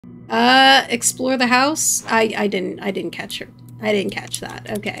Explore the house? I didn't catch her. I didn't catch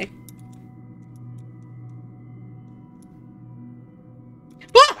that. Okay.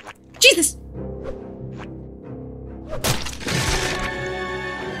 Ah! Jesus!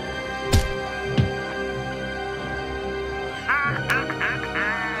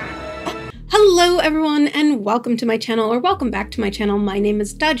 Hello everyone and welcome to my channel, or welcome back to my channel. My name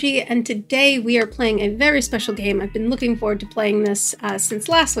is Daji and today we are playing a very special game. I've been looking forward to playing this since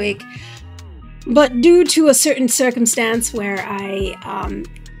last week, but due to a certain circumstance where I,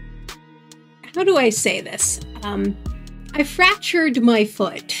 how do I say this? I fractured my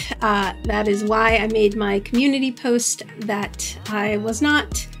foot. That is why I made my community post that I was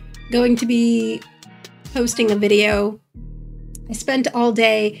not going to be posting a video. I spent all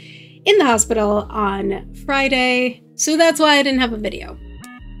day in the hospital on Friday, so that's why I didn't have a video.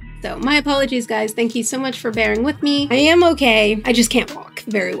 So my apologies, guys. Thank you so much for bearing with me. I am okay. I just can't walk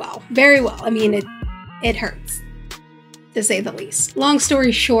very well. Very well. I mean, it hurts, to say the least. Long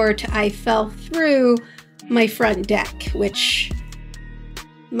story short, I fell through my front deck, which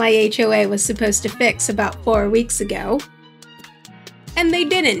my HOA was supposed to fix about 4 weeks ago, and they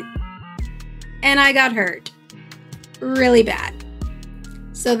didn't. And I got hurt really bad.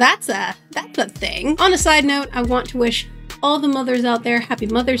 So that's a thing. On a side note, I want to wish all the mothers out there happy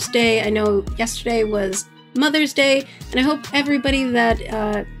Mother's Day. I know yesterday was Mother's Day, and I hope everybody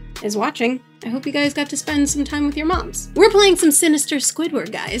that is watching, I hope you guys got to spend some time with your moms. We're playing some Sinister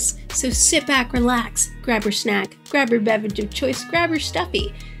Squidward, guys. So sit back, relax, grab your snack, grab your beverage of choice, grab your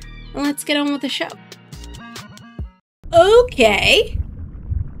stuffy, and let's get on with the show. Okay.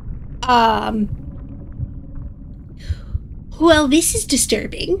 Well, this is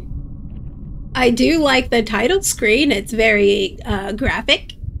disturbing. I do like the title screen. It's very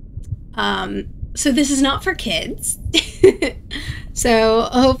graphic. So this is not for kids. So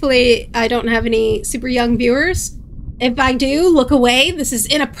hopefully I don't have any super young viewers. If I do, look away. This is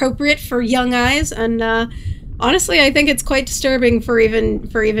inappropriate for young eyes, and honestly, I think it's quite disturbing for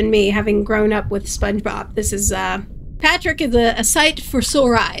even me, having grown up with SpongeBob. This is Patrick is a sight for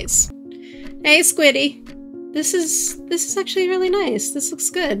sore eyes. Hey, Squiddy. This is actually really nice. This looks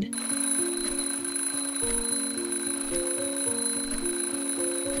good.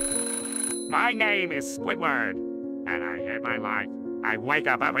 My name is Squidward, and I hate my life. I wake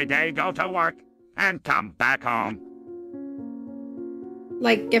up every day, go to work, and come back home.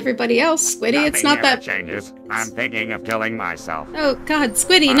 Like everybody else, Squiddy, Nothing it's not that changes. I'm thinking of killing myself. Oh God,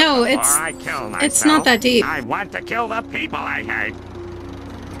 Squiddy, But no, before I kill myself, it's not that deep. I want to kill the people I hate.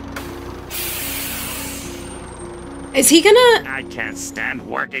 Is he gonna? I can't stand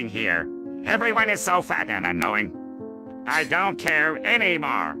working here. Everyone is so fat and annoying. I don't care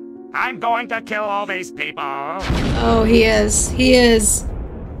anymore. I'm going to kill all these people. Oh, he is. He is.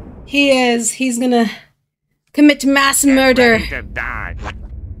 He is. He's gonna commit mass murder. Ready to die.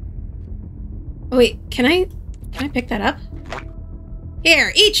 Oh, wait, can I pick that up?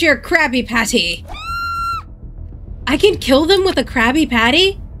 Here, eat your Krabby Patty. I can kill them with a Krabby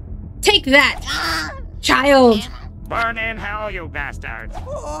Patty? Take that, child. Burn in hell, you bastards.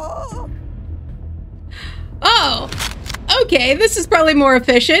 Oh, okay, this is probably more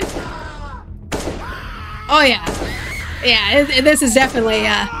efficient. Oh yeah. Yeah, this is definitely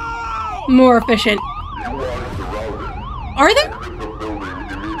more efficient. Are there?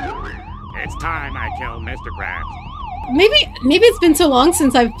 It's time I kill Mr. Krabs. Maybe it's been so long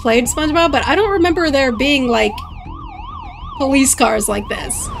since I've played SpongeBob, but I don't remember there being like police cars like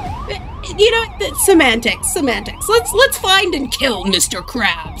this. You know, semantics. Let's find and kill Mr.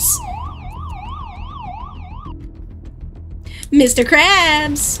 Krabs. Mr.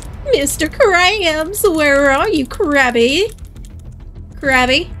 Krabs! Mr. Krabs! Where are you, Krabby?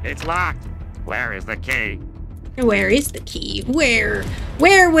 Krabby? It's locked. Where is the key? Where is the key? Where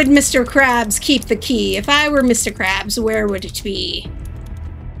would Mr. Krabs keep the key? If I were Mr. Krabs, where would it be?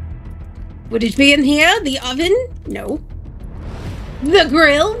 Would it be in here? The oven? No. The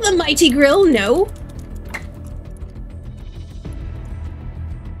grill? The mighty grill? No.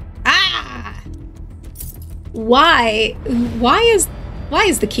 Ah! Why is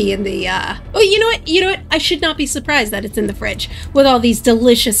the key in the, Oh, you know what? I should not be surprised that it's in the fridge with all these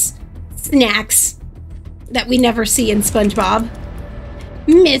delicious snacks that we never see in SpongeBob.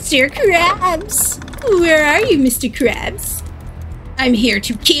 Mr. Krabs! Where are you, Mr. Krabs? I'm here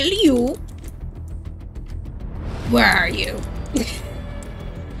to kill you. Where are you?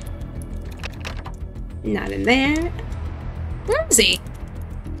 Not in there. Where is he?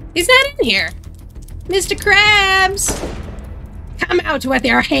 He's not in here. Mr. Krabs! Come out with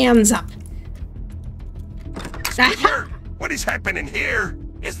your hands up. Squidward, what is happening here?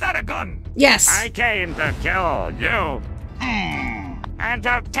 Is that a gun. Yes. I came to kill you. And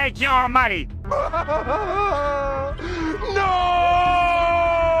to take your money. No!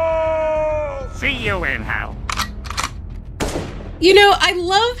 See you in hell. You know, I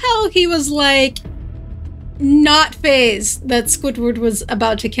love how he was like not fazed that Squidward was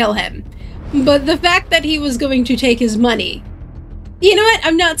about to kill him. But the fact that he was going to take his money. You know what?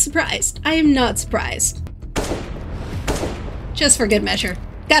 I'm not surprised. I am not surprised. Just for good measure.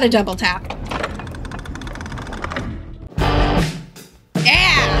 Gotta double tap.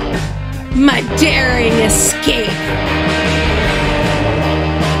 Yeah! My daring escape.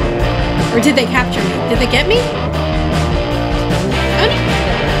 Or did they capture me? Did they get me?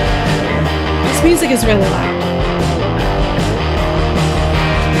 This music is really loud.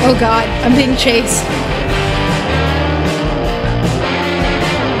 Oh god, I'm being chased.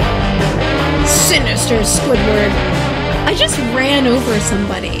 Sinister Squidward. I just ran over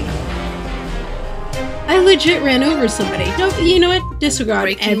somebody. I legit ran over somebody. No, you know what? Disregard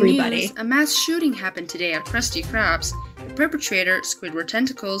Breaking everybody. news, a mass shooting happened today at Krusty Krabs. The perpetrator, Squidward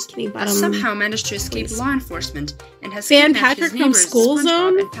Tentacles, has somehow managed to escape law enforcement and has Ban kidnapped Patrick his from neighbors, school SpongeBob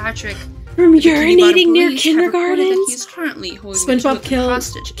zone? and Patrick. From The Bikini urinating Bottom near police have reported that kindergartens? he is currently holding two SpongeBob of them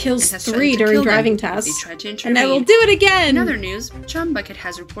hostage kills and has 3 threatened to during kill them driving if they tests. try to And intervene. I will do it again! In other news, Chum Bucket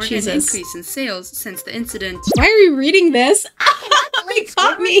has reported Jesus. an increase in sales since the incident. Why are you reading this? cannot They believe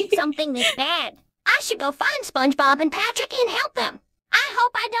caught Squidward me! did something this bad. I should go find SpongeBob and Patrick and help them. I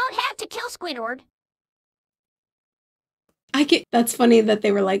hope I don't have to kill Squidward. That's funny that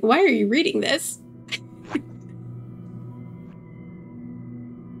they were like, why are you reading this?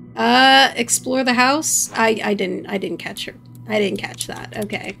 Explore the house? I didn't catch her. I didn't catch that.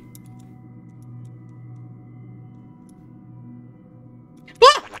 Okay.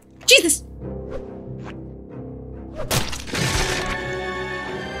 Ah! Jesus!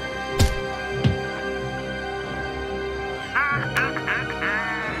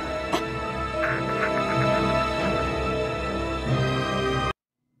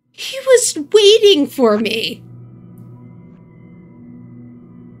 He was waiting for me.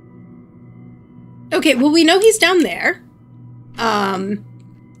 Okay, well, we know he's down there.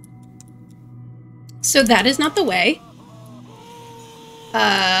 So that is not the way.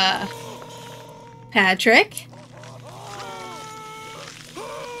 Patrick?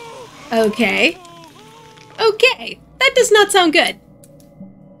 Okay. Okay, that does not sound good.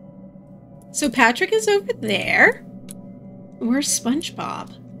 So Patrick is over there. Where's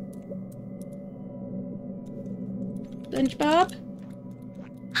SpongeBob? SpongeBob?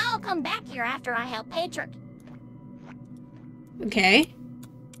 I'll come back here after I help Patrick. Okay.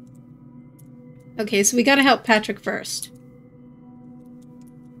 Okay, so we gotta help Patrick first.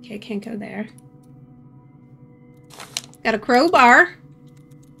 Okay, can't go there. Got a crowbar.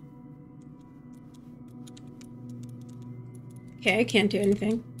 Okay, I can't do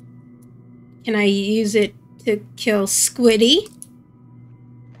anything. Can I use it to kill Squiddy?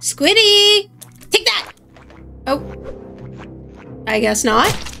 Squiddy! Take that! Oh. I guess not.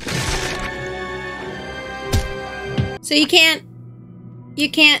 So you can't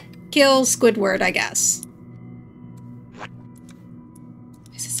kill Squidward, I guess. Why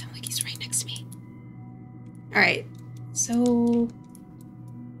does it sound like he's right next to me? Alright, so...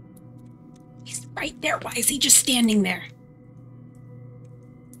 He's right there. Why is he just standing there?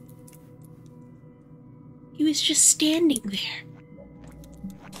 He was just standing there.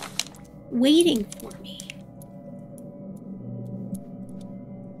 Waiting for me.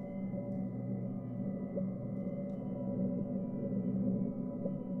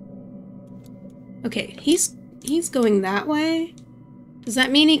 Okay, he's going that way. Does that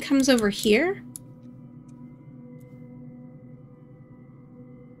mean he comes over here?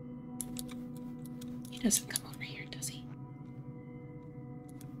 He doesn't come over here, does he?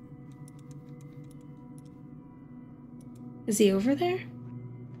 Is he over there?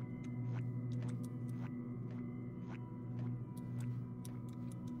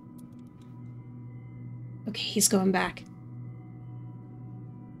 Okay, he's going back.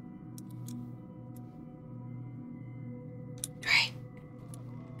 Alright.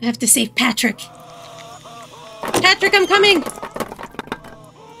 I have to save Patrick. Patrick, I'm coming!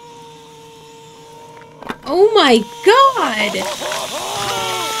 Oh my god!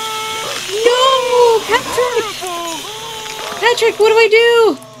 No! Patrick! Patrick, what do I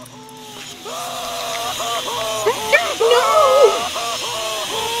do? Patrick, no!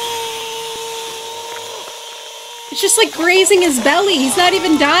 It's just like grazing his belly. He's not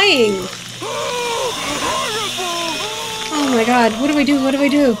even dying. Oh my god, what do I do? What do I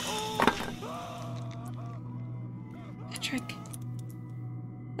do? Patrick.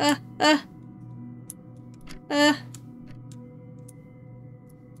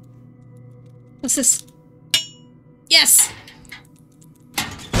 What's this? Yes!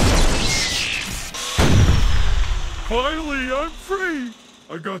 Finally, I'm free!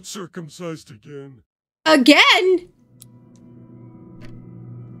 I got circumcised again. Again?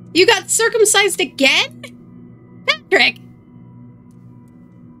 You got circumcised again? Patrick!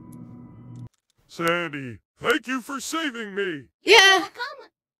 Sandy, thank you for saving me! Yeah. Welcome.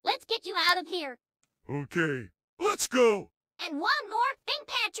 Let's get you out of here. Okay, let's go! And one more thing,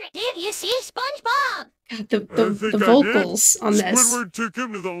 Patrick. Did you see SpongeBob? God, I think the I vocals did. on this. Squidward took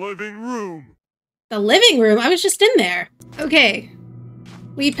him to the living room. The living room? I was just in there. Okay.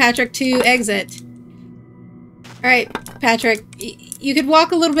 Lead Patrick to exit. Alright, Patrick. You could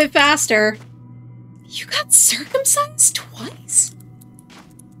walk a little bit faster. You got circumcised twice?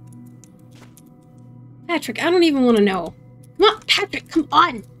 Patrick, I don't even want to know. Come on, Patrick, come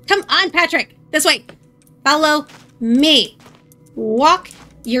on. Come on, Patrick. This way. Follow me. Walk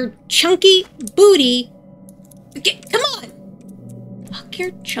your chunky booty. Okay, come on. Walk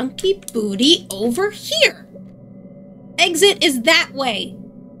your chunky booty over here. Exit is that way.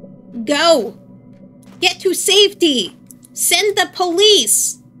 Go. Get to safety. Send the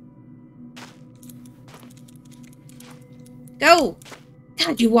police. Go.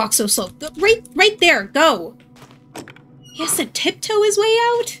 God, you walk so slow. Go, right there. Go. He has to tiptoe his way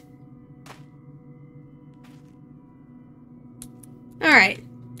out? Alright.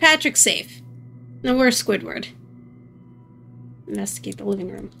 Patrick's safe. Now where's Squidward? Investigate the living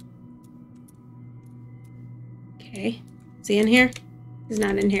room. Okay. Is he in here? He's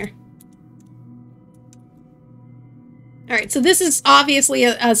not in here. Alright, so this is obviously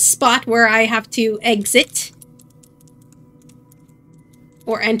a spot where I have to exit.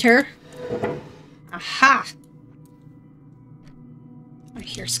 Or enter. Aha! I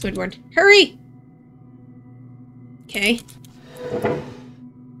hear Squidward. Hurry! Okay.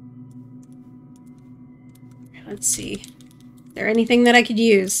 Let's see. Is there anything that I could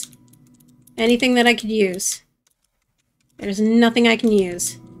use? Anything that I could use? There's nothing I can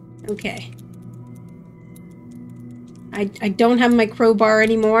use. Okay. I don't have my crowbar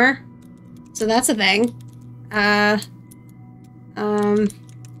anymore. So that's a thing. Can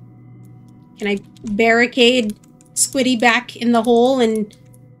I barricade Squiddy back in the hole and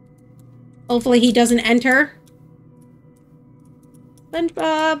hopefully he doesn't enter?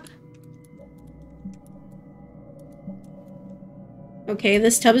 SpongeBob. Okay,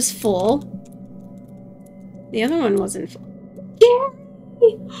 this tub is full. The other one wasn't full.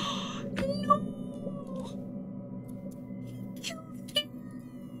 Gary! No!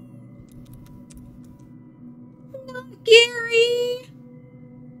 Not Gary!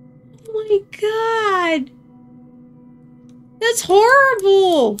 Oh my god! That's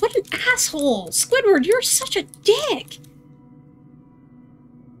horrible! What an asshole! Squidward, you're such a dick!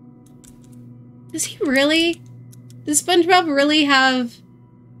 Does he really? Does SpongeBob really have,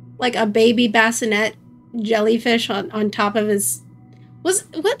 like, a baby bassinet jellyfish on top of his... Was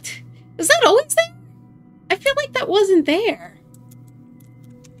that always there? I feel like that wasn't there.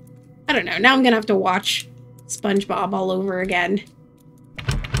 I don't know. Now I'm gonna have to watch SpongeBob all over again.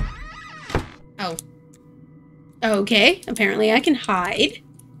 Oh. Okay. Apparently I can hide.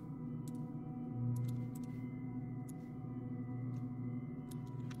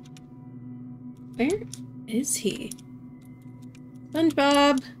 Where is he?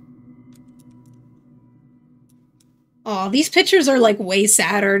 SpongeBob. Oh, these pictures are like way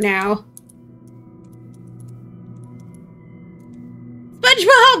sadder now.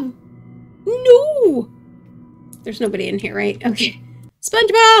 SpongeBob! No! There's nobody in here, right? Okay.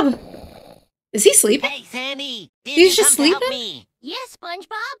 SpongeBob! Is he sleeping? Hey, Sandy! He's just sleeping? Me? Yes,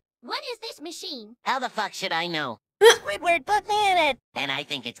 SpongeBob. What is this machine? How the fuck should I know? Squidward put me in it! And I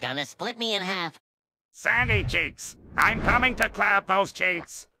think it's gonna split me in half. Sandy cheeks, I'm coming to clap those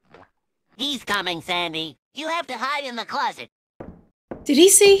cheeks. He's coming, Sandy. You have to hide in the closet. Did he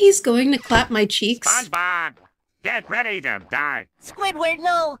say he's going to clap my cheeks? SpongeBob, get ready to die. Squidward,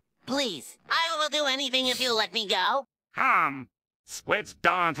 no! Please, I will do anything if you let me go. Squids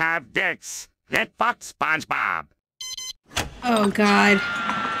don't have dicks. Get fucked, SpongeBob. Oh, God.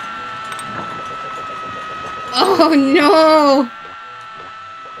 Oh, no!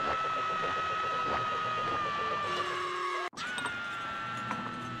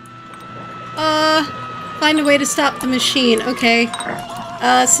 Find a way to stop the machine. Okay.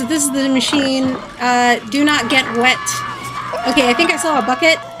 So this is the machine. Do not get wet. Okay, I think I saw a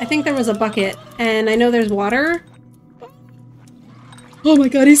bucket. I think there was a bucket. And I know there's water. Oh my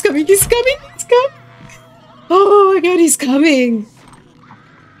god, he's coming, he's coming, he's coming! Oh my god, he's coming!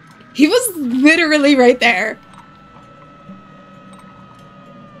 He was literally right there.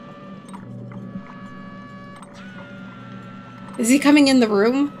 Is he coming in the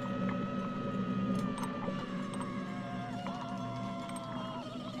room?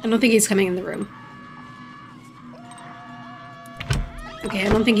 I don't think he's coming in the room. Okay, I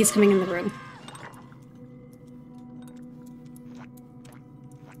don't think he's coming in the room.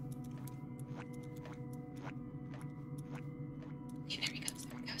 Okay, there he goes,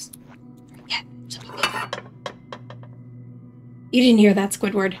 there he goes. Yeah, okay. You didn't hear that,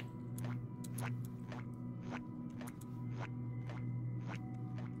 Squidward.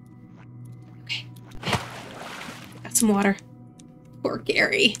 Okay. Got some water. Poor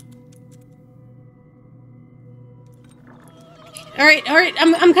Gary. Alright,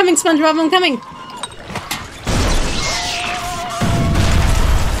 I'm coming, SpongeBob, I'm coming!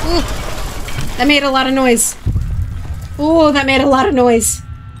 Ooh, that made a lot of noise. Ooh, that made a lot of noise.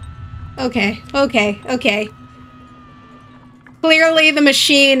 Okay. Clearly the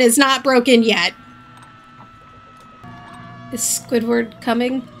machine is not broken yet. Is Squidward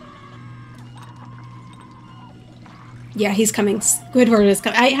coming? Yeah, he's coming. Squidward is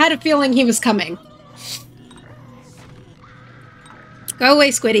coming. I had a feeling he was coming. Go away,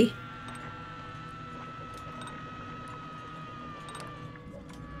 Squiddy.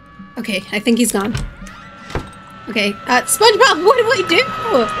 Okay, I think he's gone. Okay, SpongeBob, what do I do?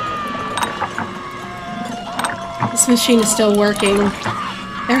 This machine is still working.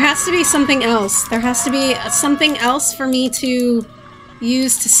 There has to be something else. There has to be something else for me to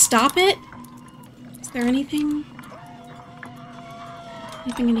use to stop it. Is there anything?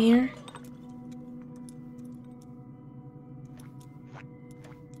 Anything in here?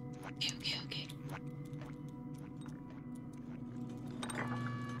 Okay.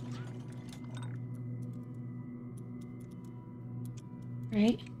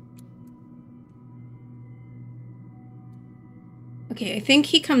 Right. Okay, I think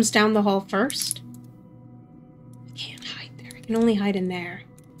he comes down the hall first. I can't hide there. I can only hide in there.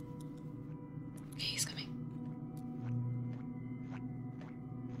 Okay, he's coming.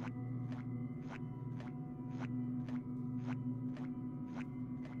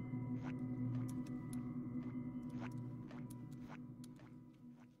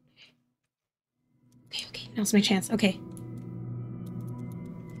 Okay, now's my chance. Okay.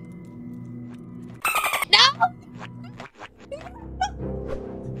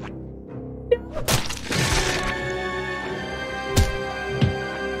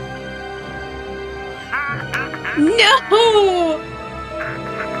 No!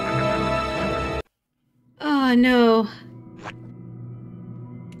 Oh, no.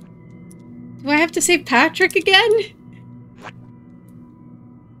 Do I have to save Patrick again?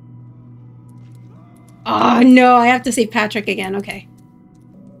 Oh, no, I have to save Patrick again. Okay.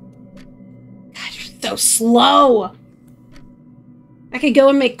 God, you're so slow. I could go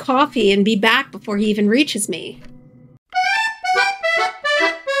and make coffee and be back before he even reaches me.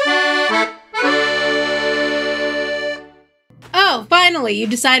 Oh, finally, you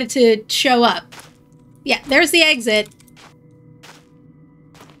decided to show up. Yeah, there's the exit.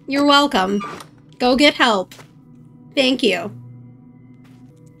 You're welcome. Go get help. Thank you.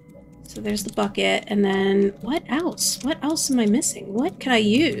 So there's the bucket, and then what else? What else am I missing? What can I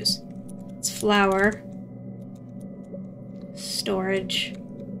use? It's flour. Storage.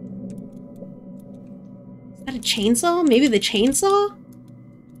 Is that a chainsaw? Maybe the chainsaw?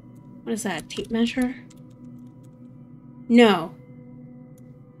 What is that? Tape measure? No.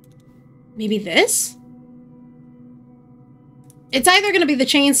 Maybe this? It's either going to be the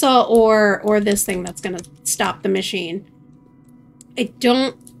chainsaw or this thing that's going to stop the machine. I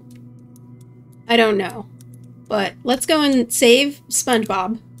don't know. But let's go and save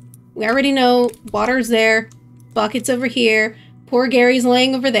SpongeBob. We already know water's there. Bucket's over here. Poor Gary's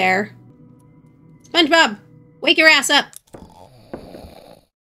laying over there. SpongeBob, wake your ass up.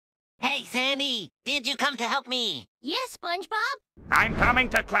 Hey, Sandy, did you come to help me? Yes, SpongeBob? I'm coming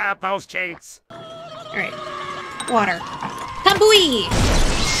to clear up those cheats. Alright. Water. Kabooey!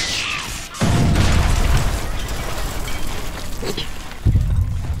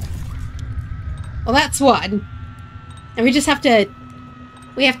 Well, that's one. And we just have to...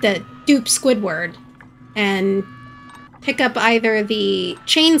 We have to dupe Squidward and pick up either the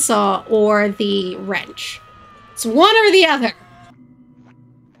chainsaw or the wrench. It's one or the other.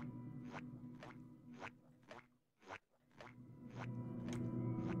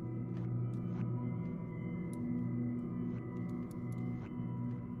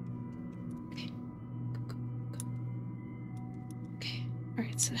 Okay.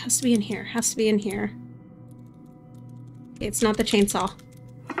 Alright, so it has to be in here. Has to be in here. Okay, it's not the chainsaw.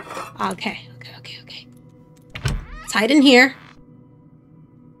 Okay. Let's hide in here.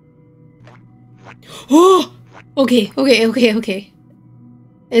 Oh! Okay.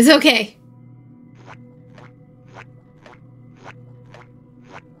 It's okay.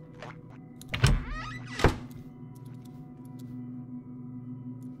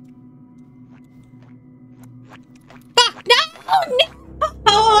 Fuck! No!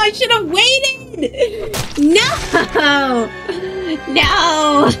 Oh, I should have waited! No!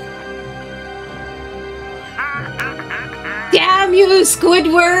 No! Damn you,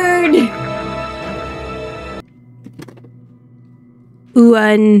 Squidward!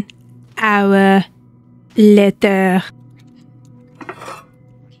 1 hour later.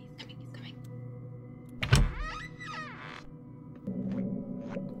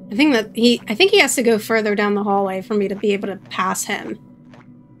 I think he has to go further down the hallway for me to be able to pass him.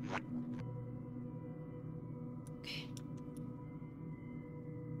 Okay.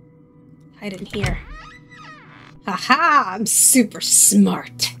 Hide in here. Haha! I'm super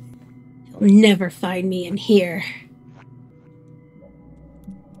smart. He'll never find me in here.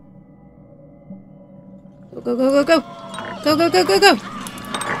 Go. Go.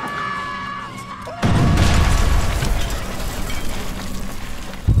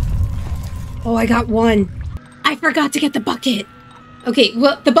 Oh, I got one. I forgot to get the bucket. Okay,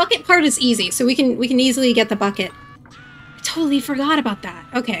 well, the bucket part is easy, so we can easily get the bucket. I totally forgot about that.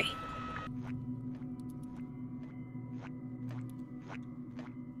 Okay.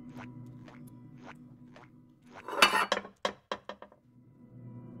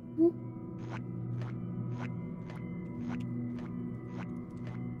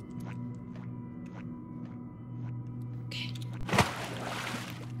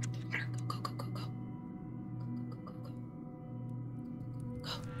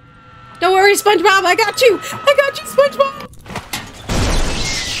 Don't worry, SpongeBob, I got you! I got you, SpongeBob!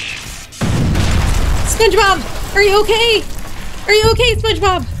 SpongeBob, are you okay? Are you okay,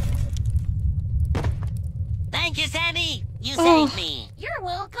 SpongeBob? Thank you, Sandy. You saved me. You're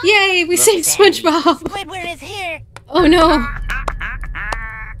welcome. Yay, we saved Sandy. SpongeBob! Squidward is here. Oh no!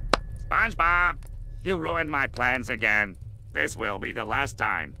 SpongeBob, you ruined my plans again. This will be the last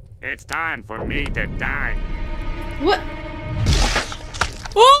time. It's time for me to die. What?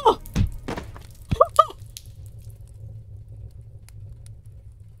 Oh!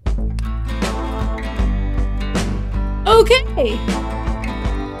 Okay.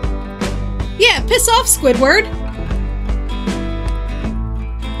 Yeah, piss off, Squidward.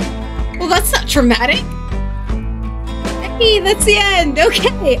 Well, that's not traumatic. Hey, that's the end.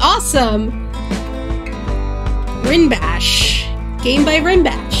 Okay, awesome. Rinbash. Game by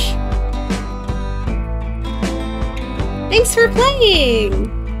Rinbash. Thanks for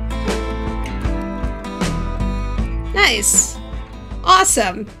playing. Nice.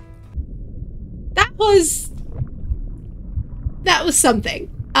 Awesome. That was something.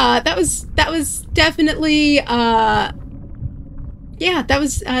 That was definitely yeah, that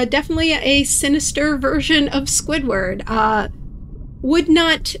was definitely a sinister version of Squidward. Would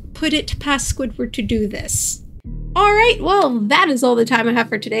not put it past Squidward to do this. Alright, well, that is all the time I have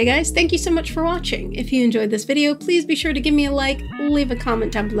for today, guys. Thank you so much for watching. If you enjoyed this video, please be sure to give me a like, leave a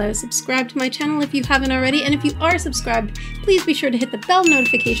comment down below, subscribe to my channel if you haven't already, and if you are subscribed, please be sure to hit the bell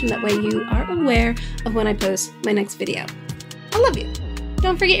notification, that way you are aware of when I post my next video. I love you.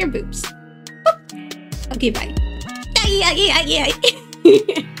 Don't forget your boobs. Okay, bye.